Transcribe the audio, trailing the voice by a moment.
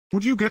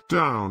Would you get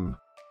down?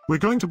 We're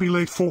going to be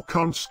late for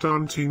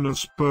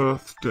Constantina's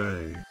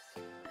birthday.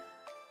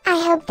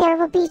 I hope there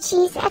will be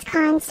cheese at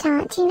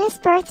Constantina's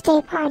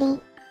birthday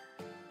party.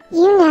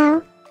 You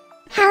know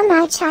how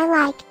much I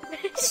like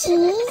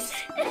cheese.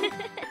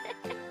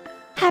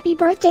 Happy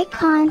birthday,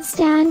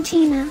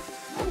 Constantina.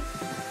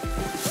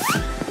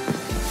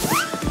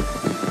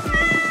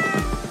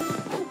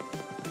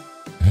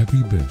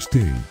 Happy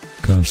birthday,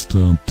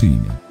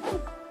 Constantina.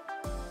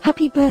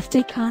 Happy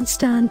birthday,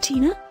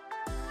 Constantina.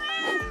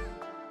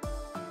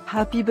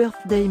 Happy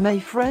birthday, my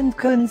friend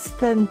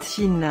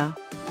Constantina.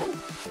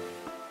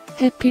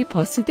 Happy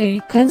birthday,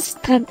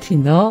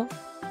 Constantina.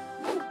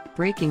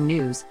 Breaking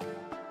news.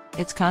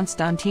 It's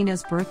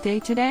Constantina's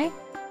birthday today?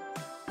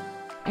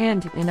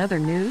 And in other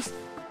news,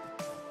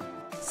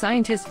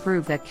 scientists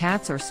prove that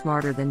cats are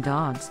smarter than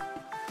dogs.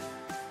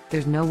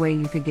 There's no way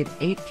you could get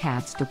 8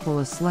 cats to pull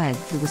a sled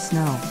through the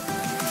snow.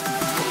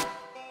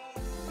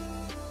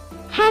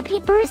 Happy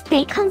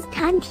birthday,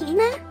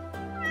 Constantina.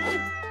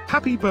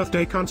 Happy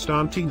birthday,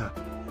 Constantina.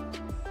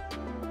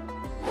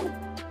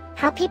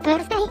 Happy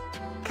birthday,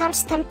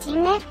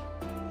 Constantina.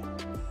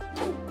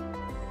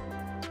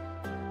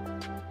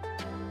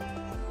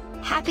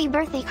 Happy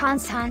birthday,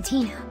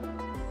 Constantina.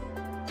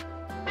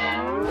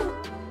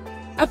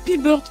 Happy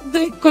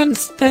birthday,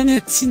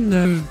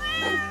 Constantina.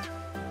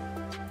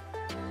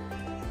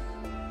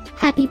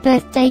 Happy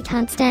birthday,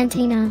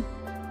 Constantina.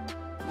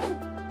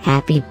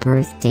 Happy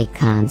birthday,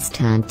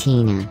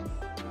 Constantina.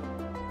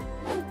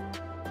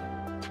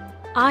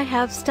 I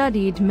have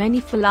studied many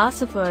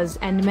philosophers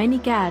and many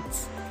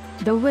cats.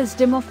 The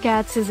wisdom of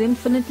cats is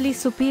infinitely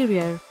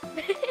superior.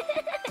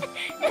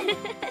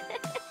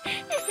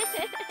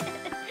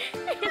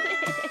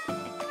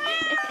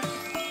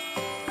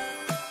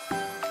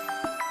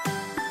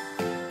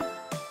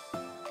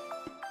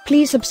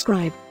 Please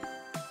subscribe,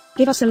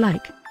 give us a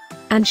like,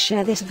 and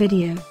share this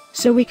video,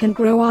 so we can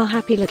grow our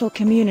happy little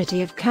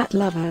community of cat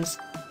lovers.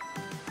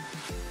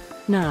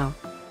 Now,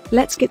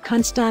 let's get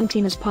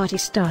Constantina's party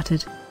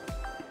started.